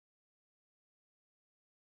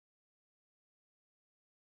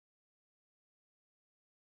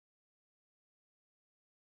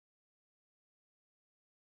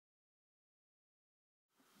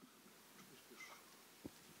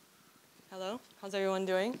Hello, how's everyone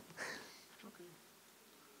doing? Okay.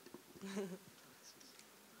 And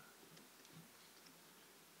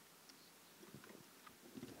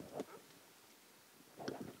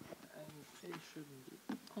it shouldn't be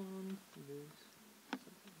on this.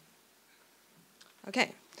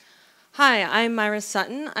 Okay. Hi, I'm Maira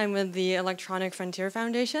Sutton. I'm with the Electronic Frontier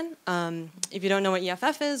Foundation. If you don't know what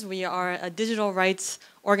EFF is, we are a digital rights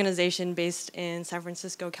organization based in San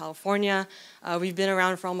Francisco, California. We've been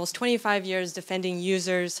around for almost 25 years defending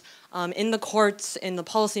users in the courts, in the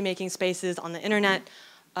policymaking spaces, on the internet,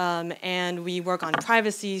 and we work on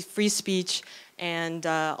privacy, free speech, and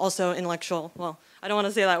also intellectual, well, I don't want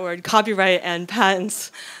to say that word, copyright and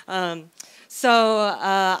patents. So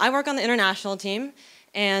I work on the international team.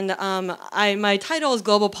 And my title is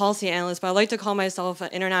Global Policy Analyst, but I like to call myself an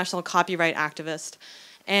international copyright activist.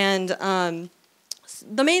 And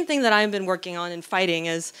the main thing that I've been working on and fighting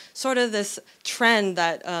is sort of this trend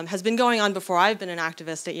that has been going on before I've been an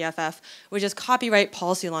activist at EFF, which is copyright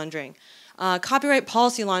policy laundering. Copyright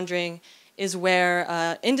policy laundering is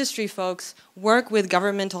where industry folks work with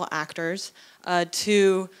governmental actors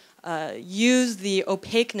to use the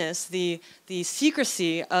opaqueness, the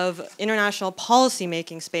secrecy of international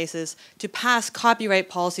policy-making spaces to pass copyright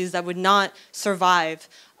policies that would not survive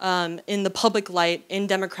in the public light in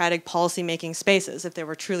democratic policy-making spaces if they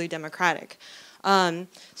were truly democratic.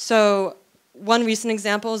 So one recent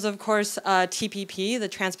example is, of course, TPP, the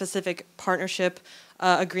Trans-Pacific Partnership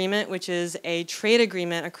Agreement, which is a trade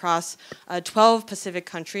agreement across 12 Pacific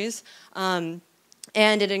countries.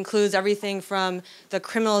 And it includes everything from the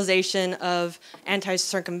criminalization of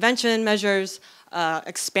anti-circumvention measures,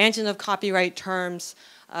 expansion of copyright terms,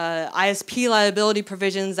 ISP liability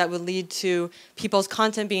provisions that would lead to people's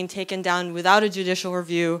content being taken down without a judicial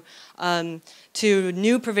review, to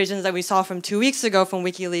new provisions that we saw from 2 weeks ago from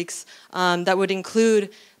WikiLeaks that would include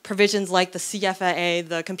provisions like the CFAA,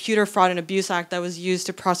 the Computer Fraud and Abuse Act that was used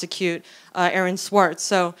to prosecute Aaron Swartz.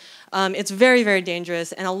 So it's very, very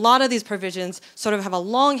dangerous. And a lot of these provisions sort of have a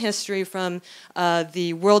long history from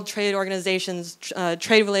the World Trade Organization's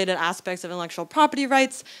trade-related aspects of intellectual property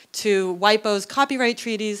rights to WIPO's copyright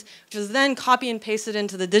treaties, which was then copy and pasted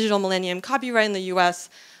into the Digital Millennium Copyright in the US,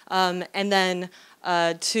 and then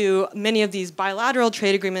to many of these bilateral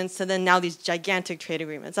trade agreements, and then now these gigantic trade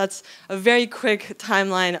agreements. That's a very quick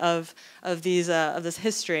timeline of this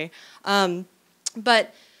history.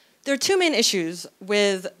 But there are two main issues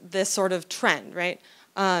with this sort of trend, right?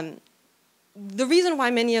 The reason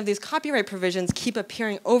why many of these copyright provisions keep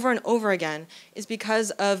appearing over and over again is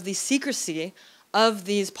because of the secrecy of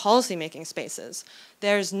these policymaking spaces.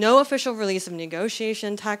 There's no official release of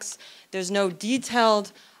negotiation texts. There's no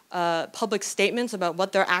detailed public statements about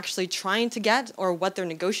what they're actually trying to get or what they're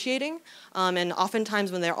negotiating. And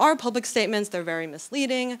oftentimes when there are public statements, they're very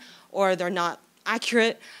misleading or they're not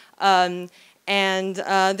accurate. And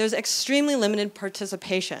there's extremely limited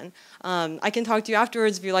participation. I can talk to you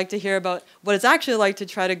afterwards if you'd like to hear about what it's actually like to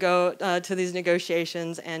try to go to these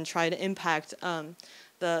negotiations and try to impact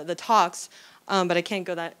the talks, but I can't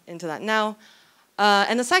go into that now.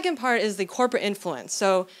 And the second part is the corporate influence.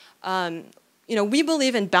 So you know, we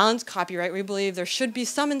believe in balanced copyright. We believe there should be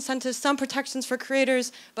some incentives, some protections for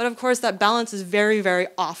creators, but of course that balance is very, very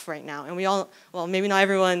off right now. And we all, well, maybe not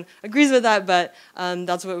everyone agrees with that, but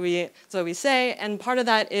that's what we say. And part of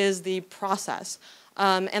that is the process.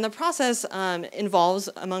 And the process involves,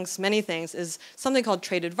 amongst many things, is something called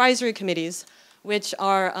trade advisory committees, which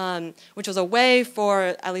was a way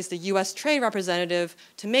for at least the US trade representative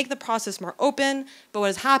to make the process more open. But what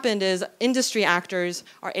has happened is industry actors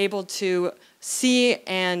are able to see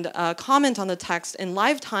and comment on the text in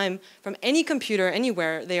live time from any computer,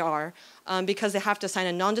 anywhere they are, because they have to sign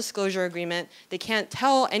a non-disclosure agreement. They can't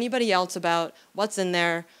tell anybody else about what's in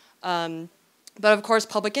there. But of course,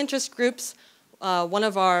 public interest groups, one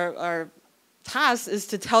of our tasks is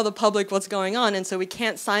to tell the public what's going on, and so we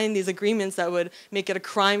can't sign these agreements that would make it a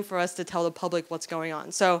crime for us to tell the public what's going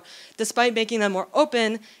on. So despite making them more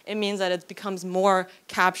open, it means that it becomes more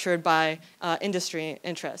captured by industry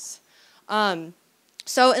interests.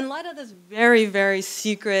 So in light of this very, very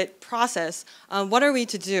secret process, what are we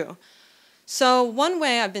to do? So one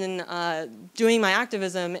way I've been doing my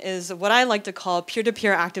activism is what I like to call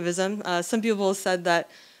peer-to-peer activism. Some people have said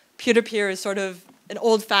that peer-to-peer is sort of an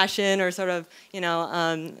old-fashioned or sort of, you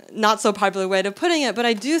know, not so popular way of putting it, but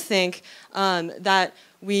I do think that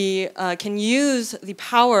we can use the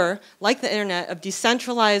power, like the internet, of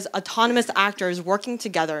decentralized autonomous actors working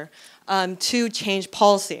together to change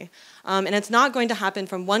policy. And it's not going to happen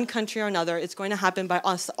from one country or another. It's going to happen by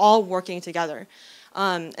us all working together.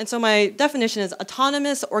 And so my definition is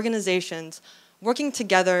autonomous organizations working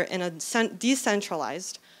together in a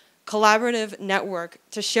decentralized, collaborative network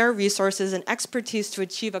to share resources and expertise to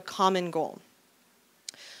achieve a common goal.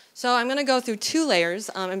 So I'm going to go through 2 layers.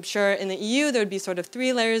 I'm sure in the EU there would be sort of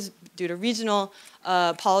 3 layers due to regional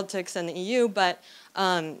politics in the EU, but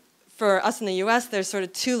for us in the US, there's sort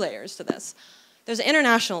of 2 layers to this. There's an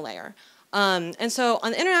international layer. And so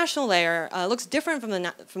on the international layer, it looks different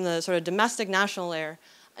from the sort of domestic national layer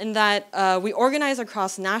in that we organize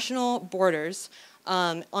across national borders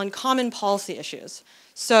on common policy issues.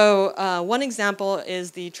 So one example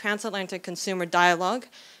is the Transatlantic Consumer Dialogue,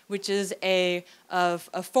 which is a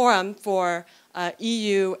forum for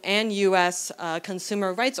EU and US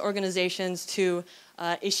consumer rights organizations to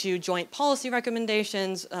issue joint policy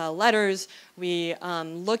recommendations, letters. We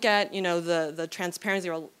look at, the transparency,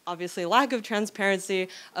 or obviously lack of transparency,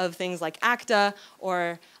 of things like ACTA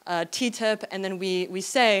or TTIP, and then we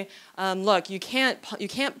say, look, you can't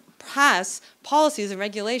pass policies and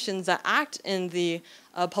regulations that act in the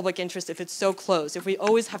public interest if it's so close, if we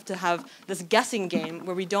always have to have this guessing game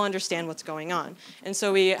where we don't understand what's going on. And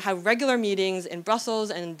so we have regular meetings in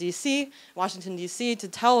Brussels and DC, Washington, DC, to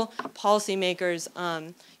tell policymakers,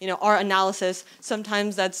 our analysis.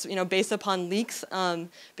 Sometimes that's, based upon leaks,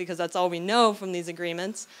 because that's all we know from these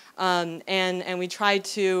agreements. And we try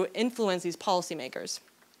to influence these policymakers.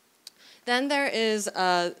 Then there is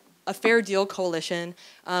a Fair Deal Coalition,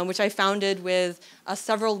 which I founded with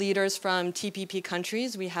several leaders from TPP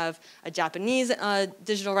countries. We have a Japanese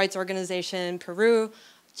digital rights organization, Peru,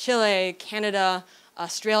 Chile, Canada,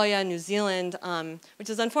 Australia, New Zealand, which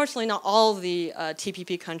is unfortunately not all the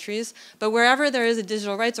TPP countries, but wherever there is a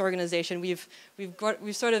digital rights organization, we've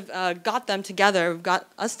sort of got them together, we've got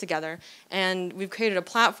us together, and we've created a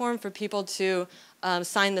platform for people to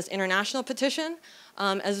sign this international petition,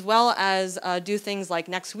 as well as do things like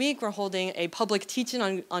next week we're holding a public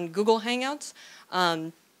teach-in on Google Hangouts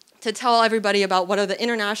to tell everybody about what are the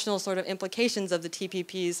international sort of implications of the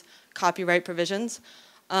TPP's copyright provisions.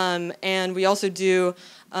 And we also do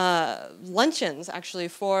luncheons, actually,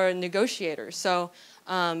 for negotiators. So,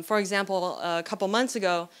 for example, a couple months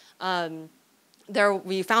ago,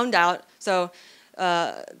 we found out,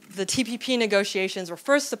 the TPP negotiations were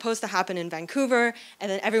first supposed to happen in Vancouver,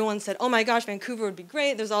 and then everyone said, oh my gosh, Vancouver would be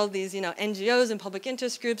great. There's all these NGOs and public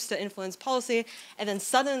interest groups to influence policy. And then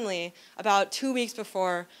suddenly, about 2 weeks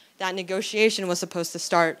before that negotiation was supposed to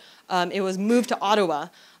start, it was moved to Ottawa,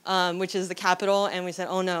 which is the capital, and we said,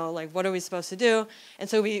 oh no, like, what are we supposed to do? And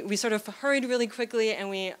so we sort of hurried really quickly, and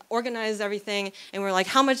we organized everything, and we're like,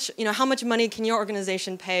 how much money can your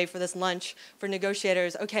organization pay for this lunch for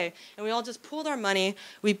negotiators? Okay, and we all just pooled our money,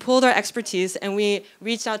 we pooled our expertise, and we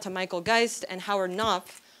reached out to Michael Geist and Howard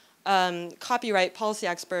Knopf, copyright policy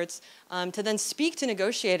experts, to then speak to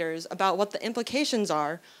negotiators about what the implications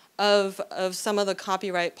are of some of the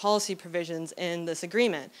copyright policy provisions in this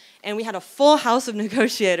agreement. And we had a full house of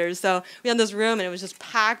negotiators. So we had this room and it was just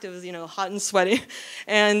packed. It was, hot and sweaty.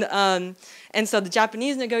 And so the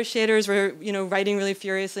Japanese negotiators were, writing really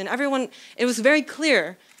furiously. And everyone, it was very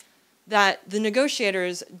clear that the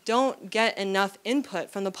negotiators don't get enough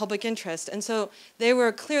input from the public interest. And so they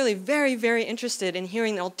were clearly very, very interested in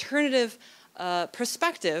hearing the alternative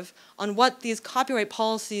perspective on what these copyright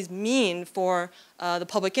policies mean for the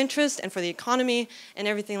public interest and for the economy and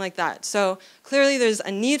everything like that. So clearly there's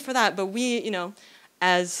a need for that, but we,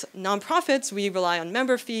 as nonprofits, we rely on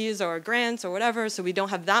member fees or grants or whatever, so we don't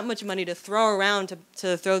have that much money to throw around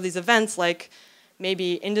to throw these events like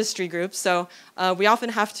maybe industry groups. So we often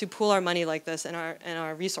have to pool our money like this in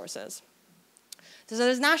our resources. So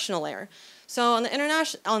there's national layer. So on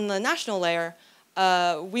the national layer,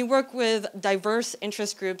 we work with diverse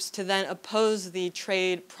interest groups to then oppose the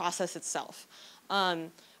trade process itself.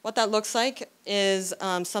 What that looks like is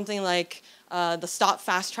something like the Stop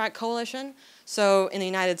Fast Track Coalition. So in the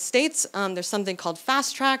United States, there's something called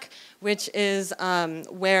Fast Track, which is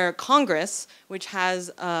where Congress, which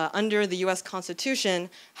has, under the US Constitution,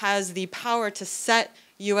 has the power to set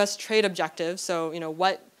US trade objectives, so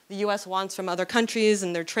what the US wants from other countries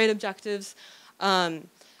and their trade objectives.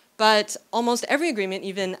 But almost every agreement,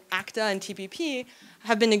 even ACTA and TPP,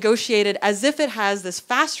 have been negotiated as if it has this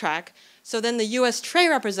fast track, so then the US trade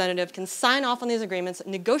representative can sign off on these agreements,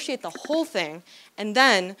 negotiate the whole thing, and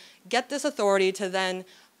then get this authority to then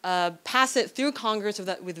pass it through Congress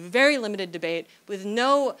with very limited debate, with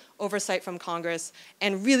no oversight from Congress,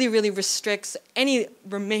 and really, really restricts any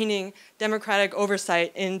remaining democratic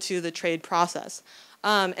oversight into the trade process.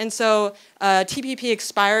 And so TPP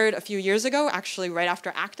expired a few years ago, actually right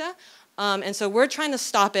after ACTA. And so we're trying to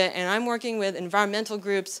stop it, and I'm working with environmental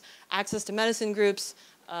groups, access to medicine groups,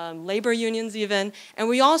 labor unions even, and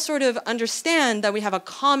we all sort of understand that we have a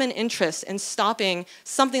common interest in stopping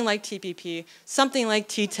something like TPP, something like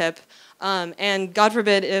TTIP, and God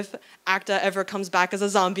forbid if ACTA ever comes back as a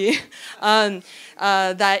zombie,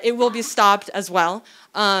 that it will be stopped as well.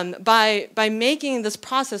 By making this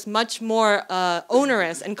process much more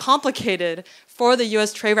onerous and complicated for the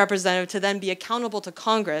US Trade Representative to then be accountable to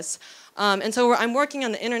Congress. And so I'm working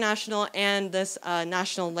on the international and this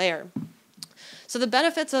national layer. So the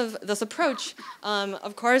benefits of this approach,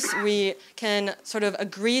 of course, we can sort of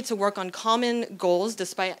agree to work on common goals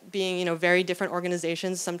despite being, very different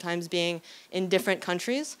organizations, sometimes being in different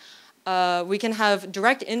countries. We can have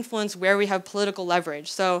direct influence where we have political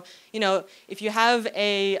leverage. So, if you have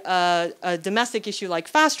a domestic issue like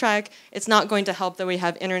fast track, it's not going to help that we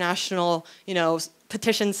have international,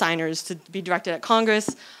 petition signers to be directed at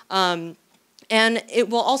Congress. And it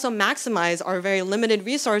will also maximize our very limited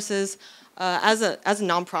resources as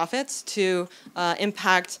nonprofits to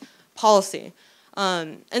impact policy.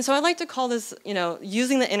 And so I like to call this,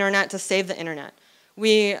 using the internet to save the internet.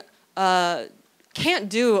 We can't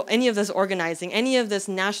do any of this organizing, any of this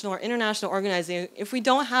national or international organizing, if we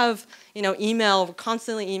don't have, email, we're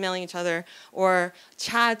constantly emailing each other, or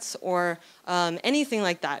chats, or anything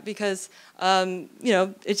like that, because,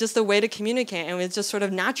 it's just a way to communicate, and it's just sort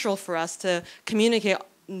of natural for us to communicate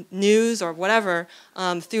news or whatever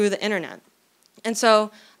through the internet. And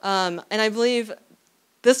so, and I believe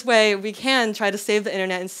this way we can try to save the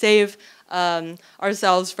internet and save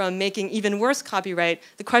ourselves from making even worse copyright.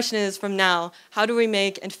 The question is, from now, how do we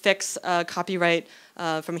make and fix copyright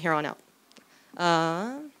from here on out?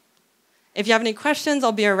 If you have any questions,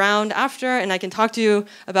 I'll be around after, and I can talk to you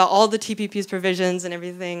about all the TPP's provisions and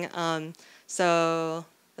everything. So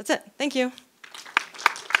that's it. Thank you.